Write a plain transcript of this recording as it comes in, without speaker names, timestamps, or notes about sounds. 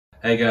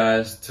Hey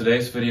guys,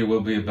 today's video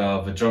will be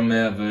about the John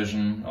Mayer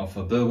version of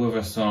a Bill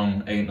Withers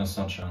song Ain't No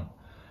Sunshine.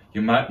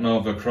 You might know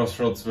the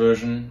Crossroads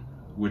version,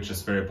 which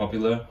is very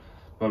popular,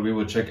 but we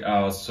will check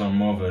out some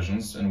more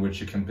versions in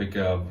which you can pick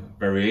up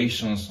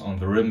variations on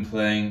the rhythm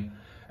playing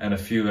and a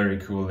few very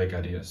cool lick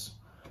ideas.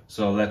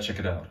 So let's check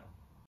it out.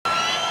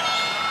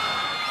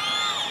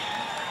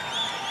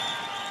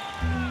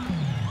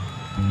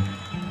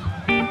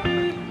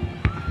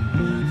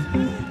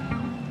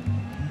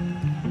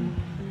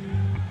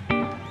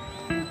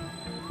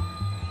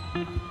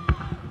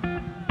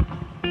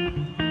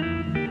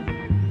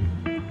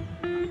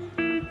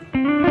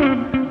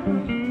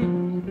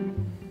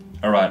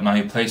 Alright, now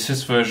he plays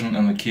his version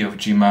in the key of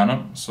G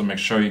minor, so make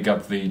sure you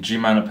got the G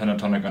minor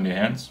pentatonic on your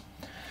hands.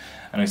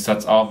 And he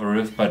starts off the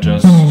riff by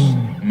just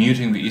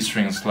muting the E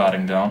string and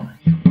sliding down.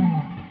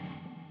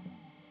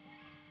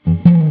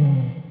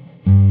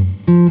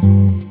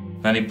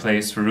 Then he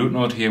plays the root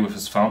note here with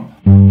his thumb,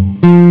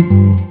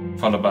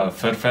 followed by the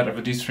third fret of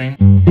the D string,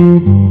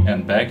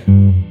 and back.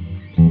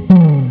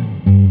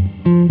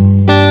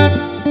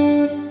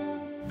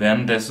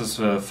 Then this is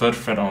the third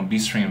fret on B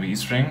string and the E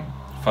string,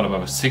 followed by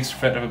the 6th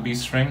fret of a B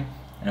string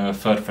and the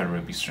 3rd fret of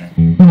a B string.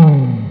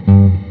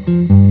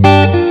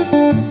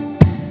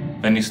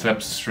 Then he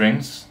slaps the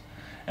strings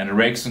and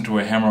rakes into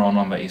a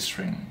hammer-on the A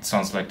string. It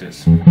sounds like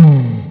this. You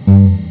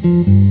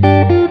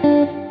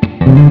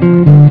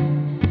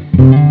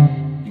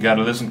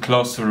gotta listen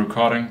close to the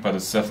recording, but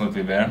it's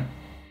definitely there.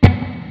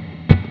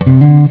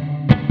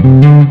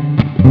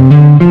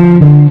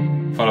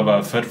 Followed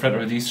by the 3rd fret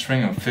of a D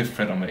string and 5th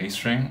fret on the A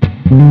string.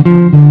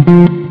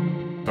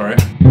 Sorry.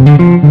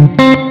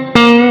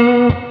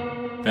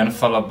 Then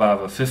followed by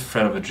the 5th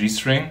fret of a G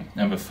string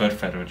and the 3rd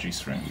fret of a G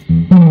string.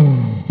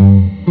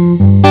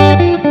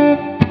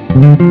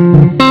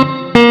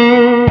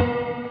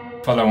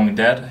 Following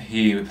that,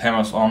 he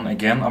hammers on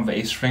again on the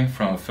A string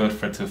from the 3rd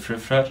fret to the 5th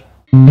fret.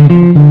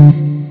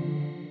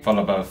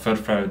 Followed by the 3rd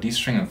fret of a D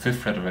string and 5th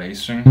fret of a A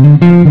string.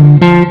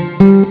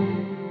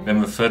 Then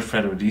the 3rd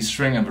fret of a D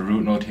string and the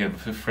root note here, the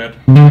 5th fret.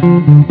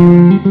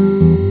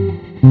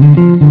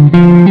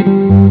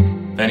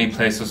 Then he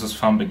places his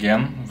thumb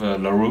again, the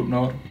low root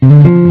note,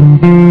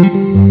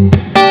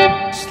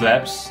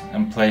 slaps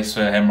and plays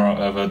the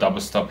hammer the double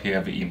stop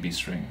here, the E and B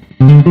string.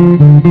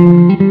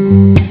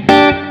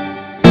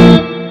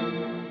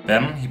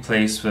 Then he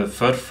plays the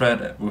 3rd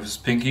fret with his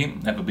pinky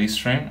at the B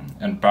string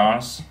and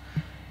bars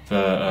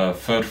the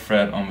 3rd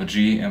fret on the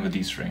G and the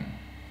D string.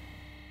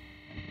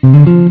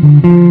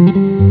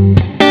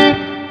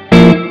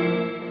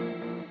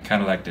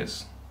 Kinda like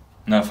this.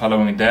 Now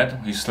following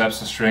that, he slaps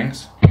the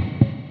strings,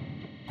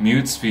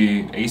 mutes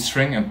the A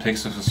string and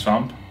picks with his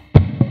thumb,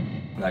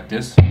 like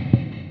this.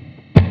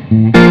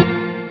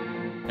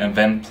 And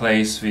then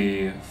plays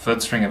the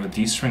 3rd string of a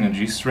D string and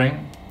G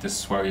string. This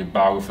is where we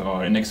bar with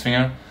our index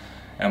finger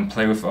and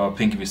play with our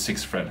pinky the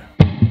 6th fret.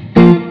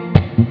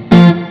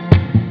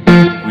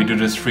 We do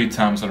this 3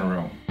 times in a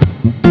row.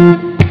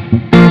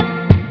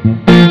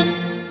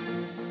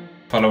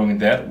 Following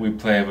that, we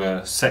play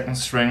the 2nd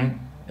string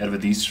of a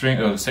D string,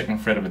 or the 2nd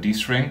fret of a D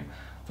string,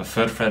 the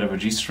 3rd fret of a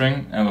G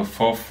string, and the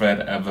 4th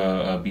fret of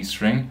a B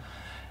string,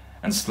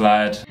 and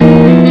slide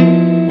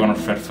 1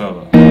 fret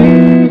further.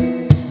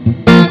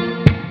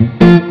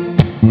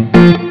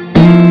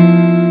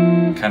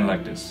 Kinda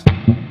like this.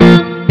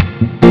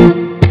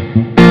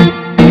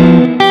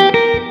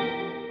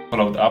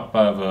 Followed up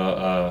by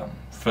the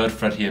 3rd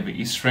fret here of the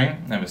E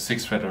string, and the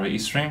 6th fret of the E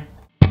string.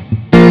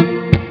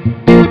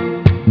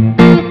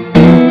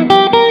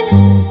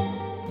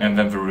 And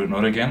then the root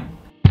note again.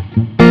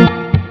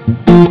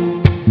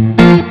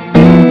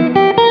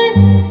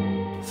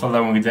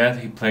 Following that,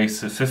 he plays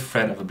the 5th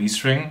fret of a B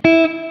string,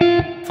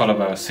 followed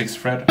by a 6th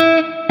fret.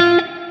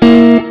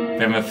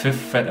 Then the 5th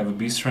fret of a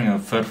B string and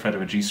the 3rd fret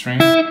of a G string.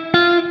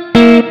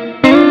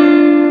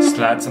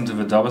 Slides into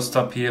the double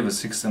stop here, the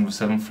 6th and the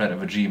 7th fret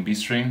of a G and B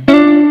string.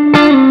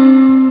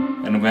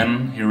 And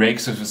when he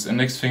rakes with his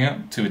index finger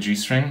to a G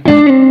string,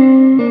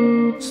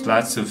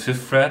 slides to the 5th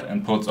fret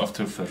and pulls off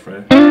to the 3rd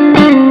fret.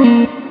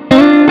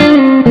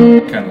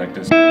 Kinda like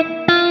this.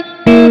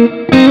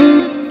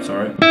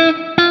 Sorry.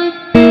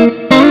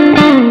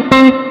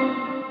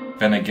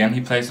 Then again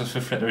he plays the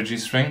 5th fret of a G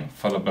string,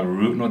 followed by a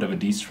root note of a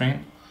D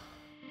string,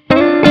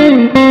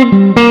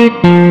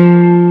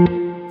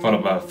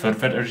 followed by a 3rd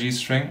fret of a G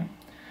string,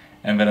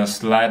 and then a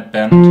slide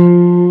bend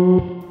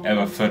of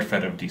a 3rd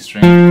fret of a D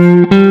string,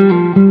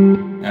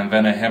 and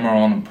then a hammer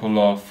on and pull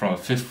off from a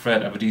 5th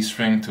fret of a D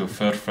string to a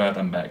 3rd fret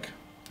and back.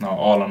 Now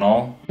all in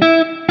all,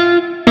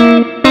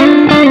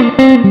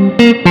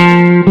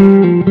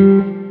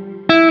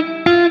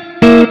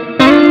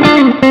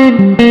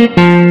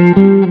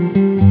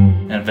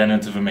 and then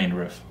into the main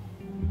riff.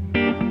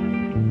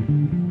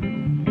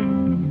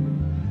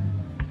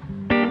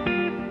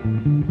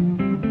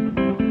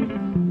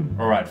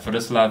 Alright, for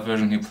this live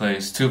version he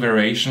plays 2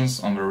 variations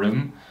on the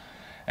rhythm,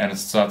 and it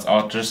starts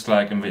out just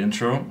like in the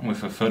intro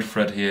with the 3rd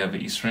fret here of the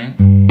E string,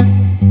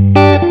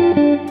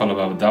 followed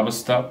by a double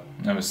stop,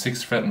 and the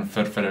 6th fret and the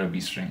 3rd fret of the B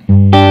string.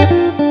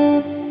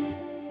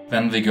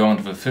 Then we go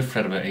into the 5th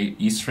fret of the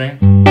E string,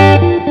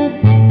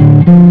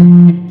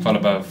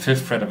 followed by the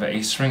 5th fret of the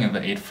A string and the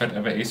 8th fret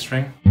of the A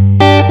string.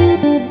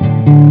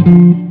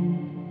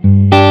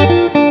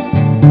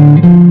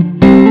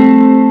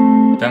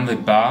 Then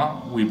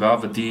we bar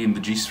the D and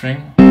the G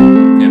string, hit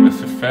the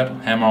 5th fret,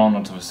 hammer on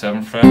onto the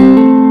 7th fret,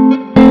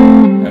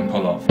 and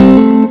pull off.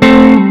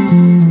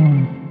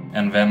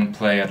 And then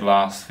play at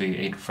last the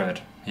 8th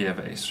fret, here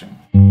the A string.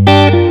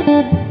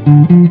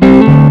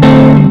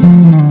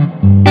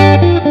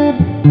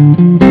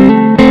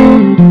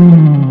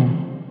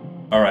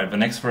 Alright, the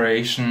next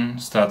variation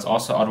starts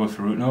also out with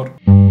a root note,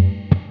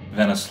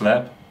 then a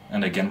slap,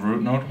 and again the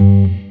root note.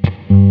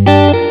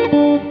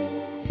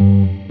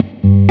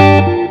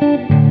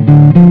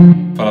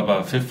 Followed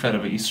by the 5th fret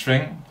of the E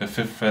string, the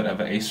 5th fret of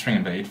the A string,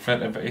 and the 8th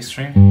fret of the A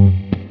string.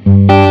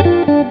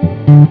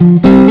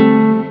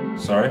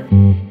 Sorry.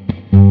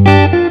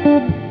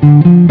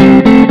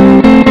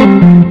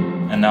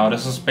 And now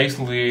this is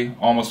basically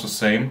almost the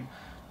same,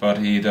 but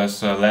he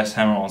does less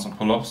hammer-ons and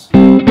pull-offs.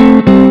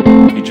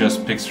 He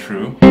just picks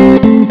through.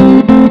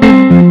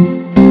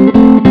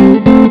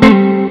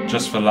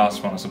 Just the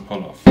last one is a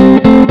pull-off.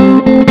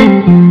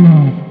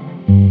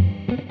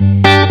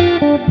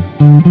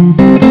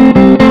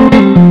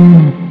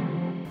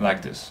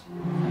 Like this.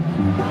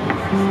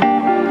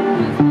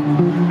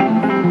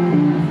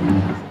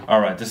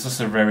 Alright, this is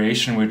a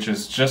variation which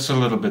is just a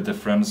little bit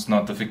different, it's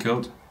not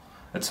difficult.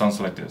 It sounds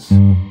like this.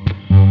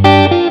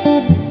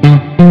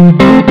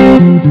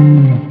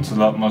 It's a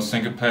lot more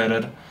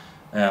syncopated,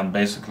 and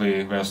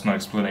basically there's no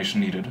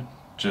explanation needed.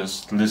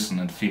 Just listen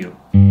and feel.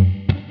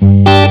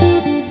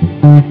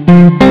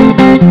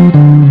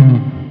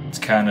 It's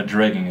kinda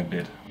dragging a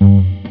bit.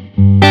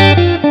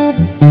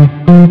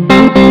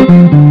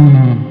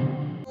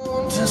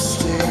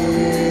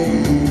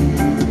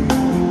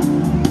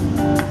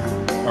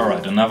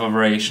 Alright, another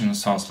variation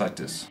sounds like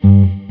this.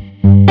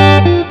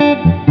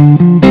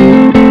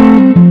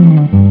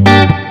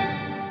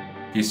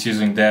 He's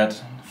using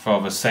that for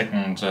the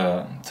second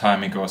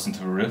time he goes into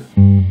the riff.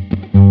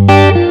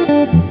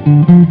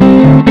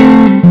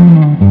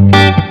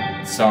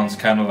 It sounds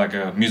kind of like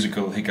a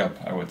musical hiccup,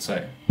 I would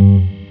say.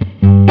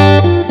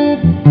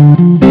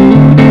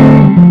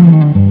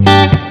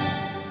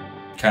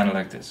 Kind of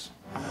like this.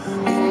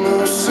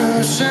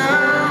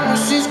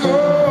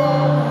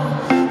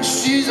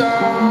 She's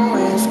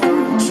always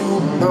going to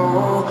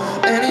know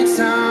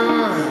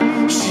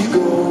anytime she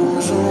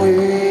goes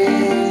away.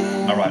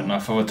 Alright, now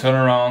for the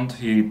turnaround,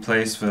 he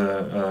plays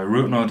the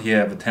root note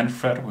here at the 10th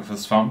fret with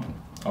his thumb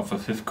of the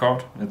 5th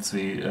chord. It's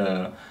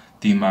the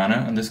D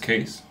minor in this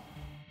case.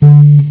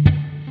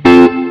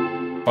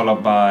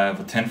 Followed by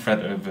the 10th fret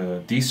of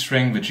the D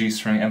string, the G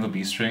string and the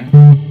B string.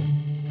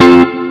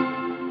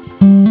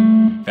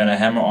 Then a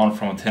hammer on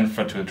from the 10th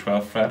fret to the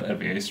 12th fret at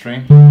the A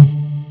string.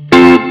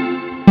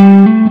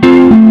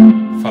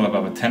 Followed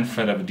by the 10th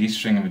fret of the D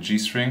string and the G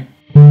string.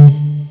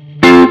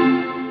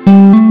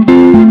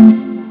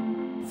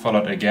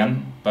 Followed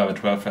again by the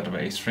 12th fret of the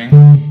A string.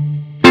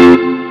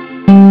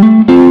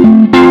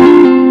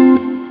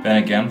 Then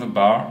again the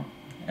bar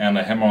and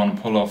a hammer on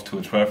pull off to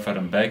the 12th fret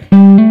and back.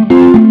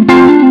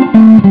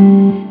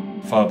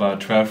 Followed by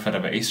the 12th fret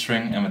of the A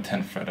string and the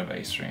 10th fret of the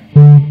A string.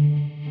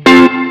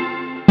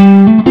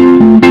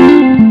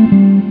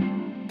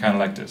 Kinda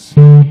like this.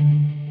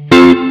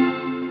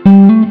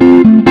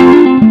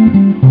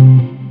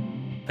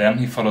 Then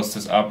he follows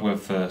this up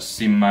with the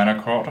C minor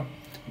chord.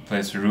 He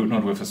plays the root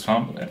note with his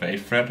thumb at the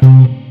 8th fret.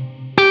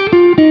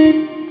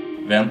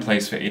 Then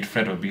plays the 8th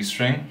fret of the B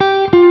string,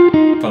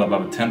 followed by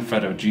the 10th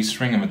fret of the G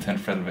string and the 10th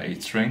fret of the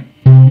 8th string.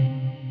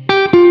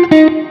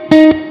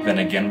 Then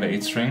again the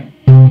 8th string,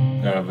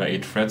 the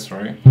 8th fret,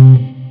 sorry.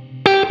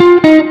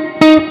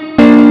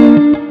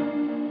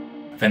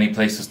 Then he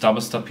plays this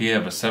double stop here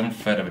at the 7th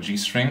fret of a G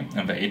string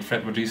and the 8th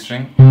fret of a G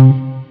string.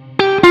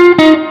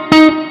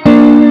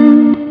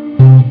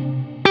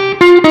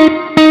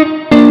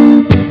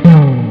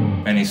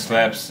 Then he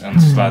slaps and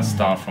slides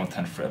down from the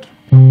 10th fret.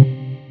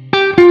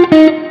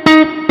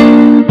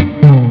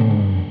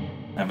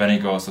 And then he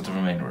goes to the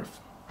remaining riff.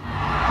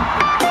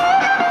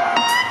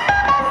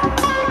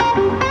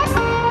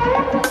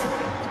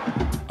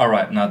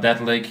 Alright, now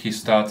that lick he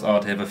starts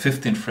out here the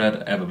 15th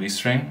fret at the B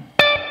string.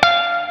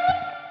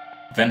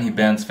 Then he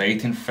bends the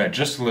 18th fret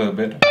just a little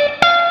bit.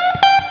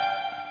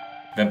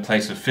 Then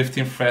plays the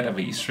 15th fret of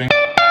the E string,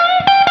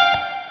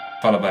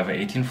 followed by the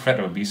 18th fret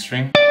of the B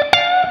string.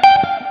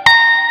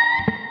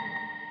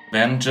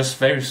 Then just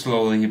very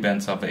slowly he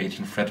bends up the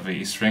 18th fret of the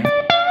E string,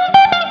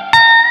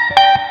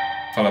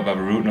 followed by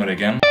the root note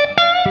again.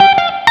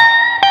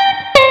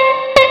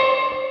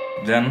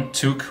 Then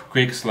two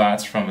quick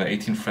slides from the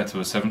 18th fret to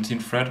the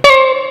 17th fret,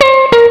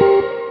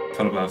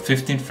 followed by the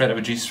 15th fret of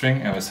a G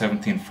string and the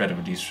 17th fret of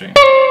a D string.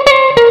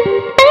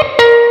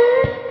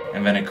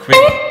 And then a quick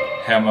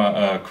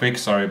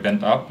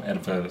bend up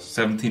at the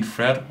 17th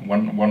fret,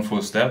 one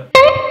full step.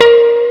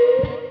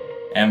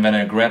 And then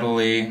a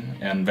gradually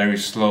and very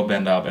slow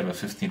bend up at the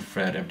 15th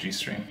fret of G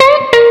string.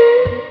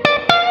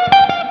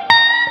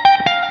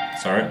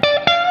 Sorry.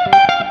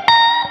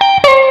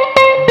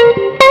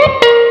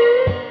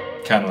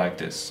 Kinda like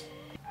this.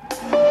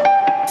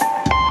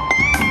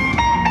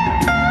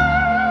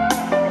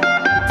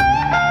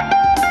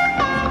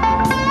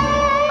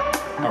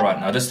 Alright,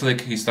 now this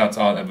lick he starts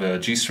out at the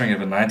G string at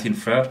the 19th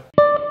fret,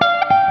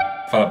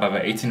 followed by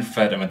the 18th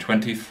fret and the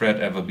 20th fret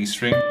at the B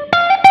string,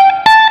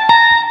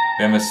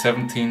 then the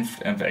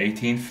 17th and the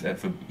 18th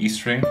at the E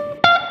string,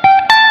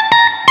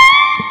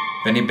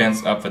 then he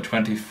bends up the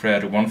 20th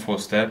fret 1/4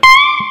 step,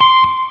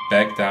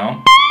 back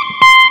down,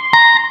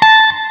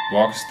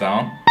 walks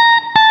down,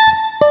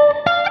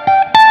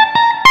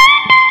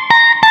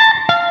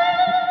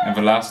 and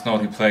the last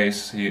note he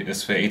plays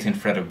is the 18th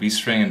fret of B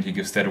string, and he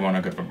gives that one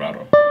a good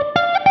vibrato.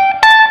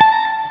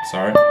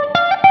 Sorry.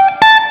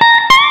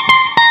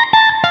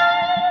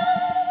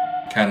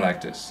 Kinda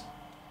like this.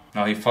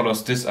 Now he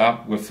follows this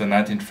up with the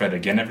 19th fret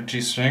again at the G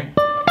string,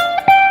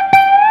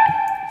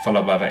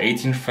 followed by the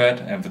 18th fret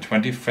and the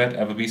 20th fret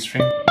at the B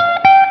string,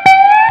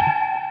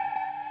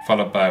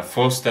 followed by a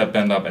 4-step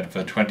bend up at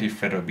the 20th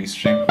fret of B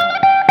string,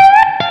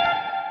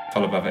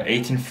 followed by the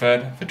 18th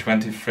fret, the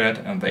 20th fret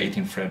and the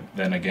 18th fret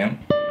then again.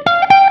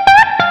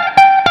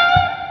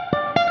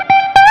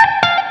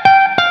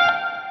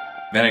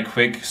 Then a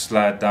quick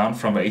slide down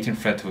from the 18th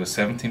fret to the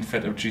 17th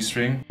fret of G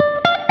string,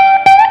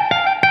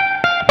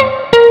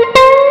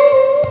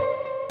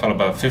 followed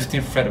by the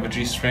 15th fret of a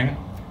G string,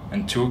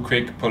 and 2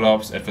 quick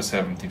pull-ups at the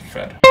 17th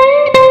fret.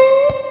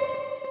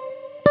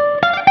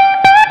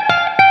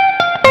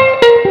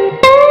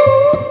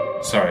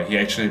 Sorry, he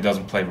actually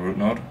doesn't play the root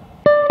note.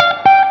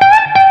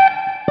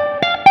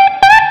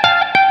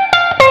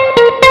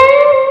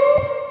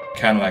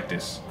 Kinda like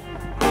this.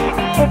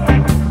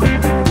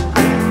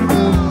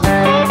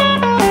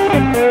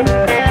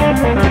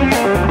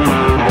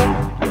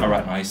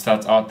 Alright, now he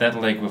starts out that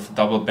lick with a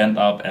double bend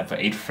up at the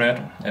 8th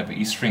fret, at the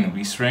E string and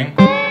B string.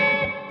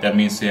 That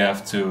means you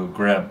have to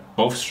grab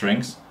both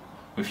strings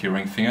with your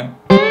ring finger.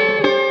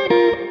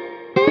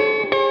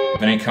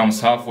 Then he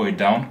comes halfway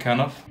down,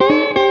 kind of.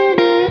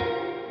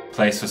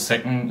 Plays the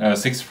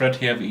 6th fret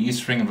here, the E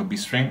string and the B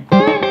string,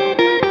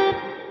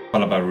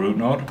 followed by a root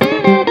note.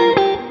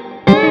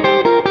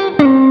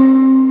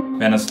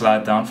 Then a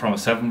slide down from a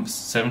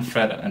 7th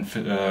fret and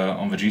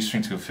on the G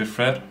string to a 5th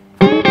fret,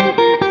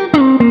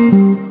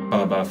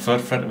 followed by a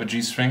 3rd fret of a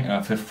G string and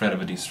a 5th fret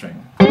of a D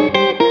string.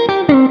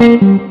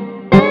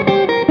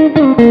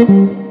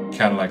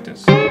 Kinda like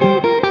this.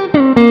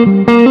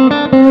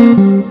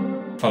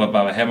 Followed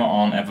by a hammer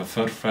on at the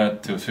 3rd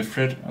fret to a 5th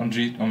fret on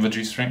the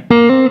G string,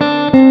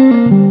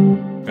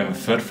 then the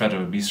 3rd fret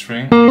of a B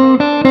string,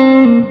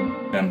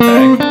 then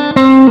back,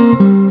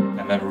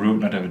 and then a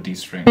root note of a D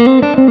string.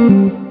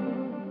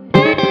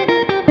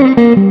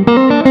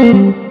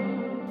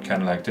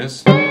 Kinda like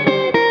this.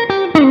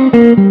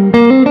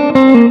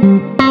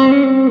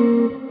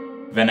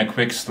 Then a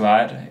quick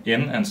slide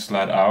in and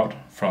slide out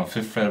from a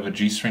 5th fret of a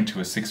G string to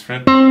a 6th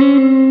fret,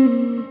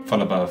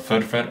 followed by a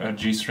 3rd fret of a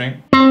G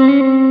string.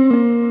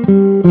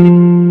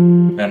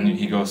 Then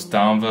he goes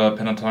down the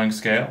pentatonic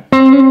scale,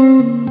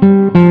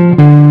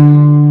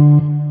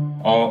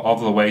 all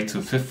the way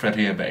to 5th fret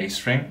here at the A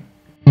string.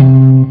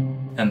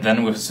 And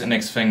then with his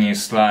index finger he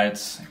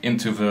slides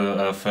into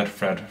the 3rd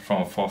fret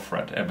from a 4th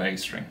fret at the A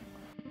string.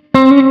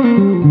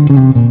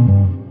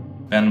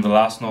 Then the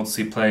last notes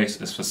he plays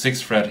is the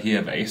 6th fret here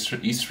of the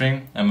E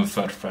string and the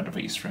 3rd fret of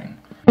the E string.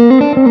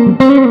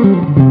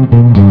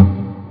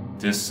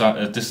 This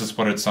is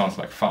what it sounds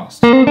like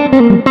fast.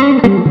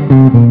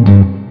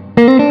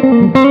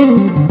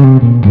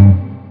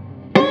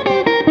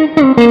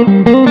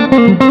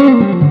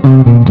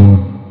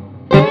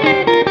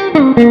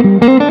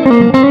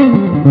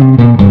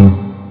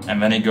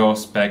 And then he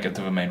goes back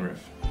into the main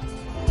riff.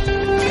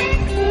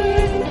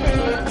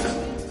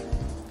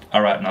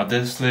 Alright, now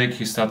this lick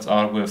he starts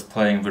out with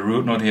playing the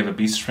root note here, the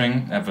B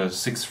string, at the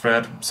 6th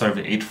fret,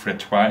 the 8th fret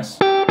twice.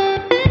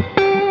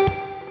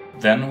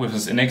 Then with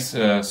his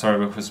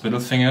with his middle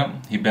finger,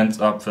 he bends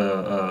up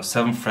the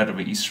 7th fret of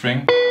the E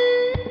string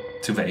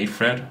to the 8th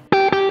fret.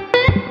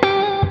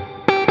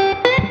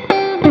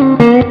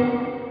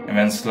 And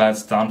then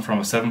slides down from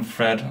a 7th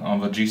fret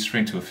on the G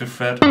string to a 5th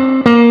fret,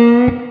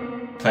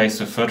 plays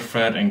the 3rd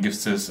fret and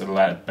gives this a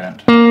light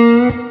bend.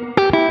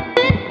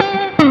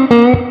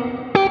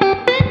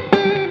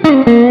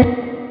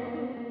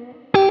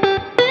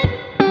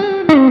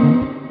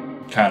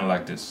 Kinda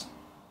like this.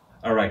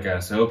 Alright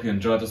guys, I hope you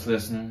enjoyed this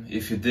lesson.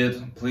 If you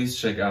did, please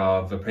check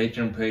out the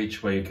Patreon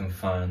page where you can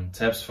find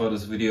tabs for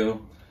this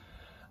video.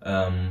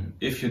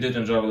 If you did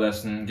enjoy the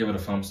lesson, give it a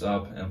thumbs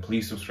up and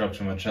please subscribe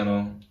to my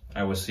channel.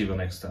 I will see you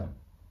next time.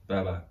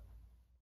 Bye bye.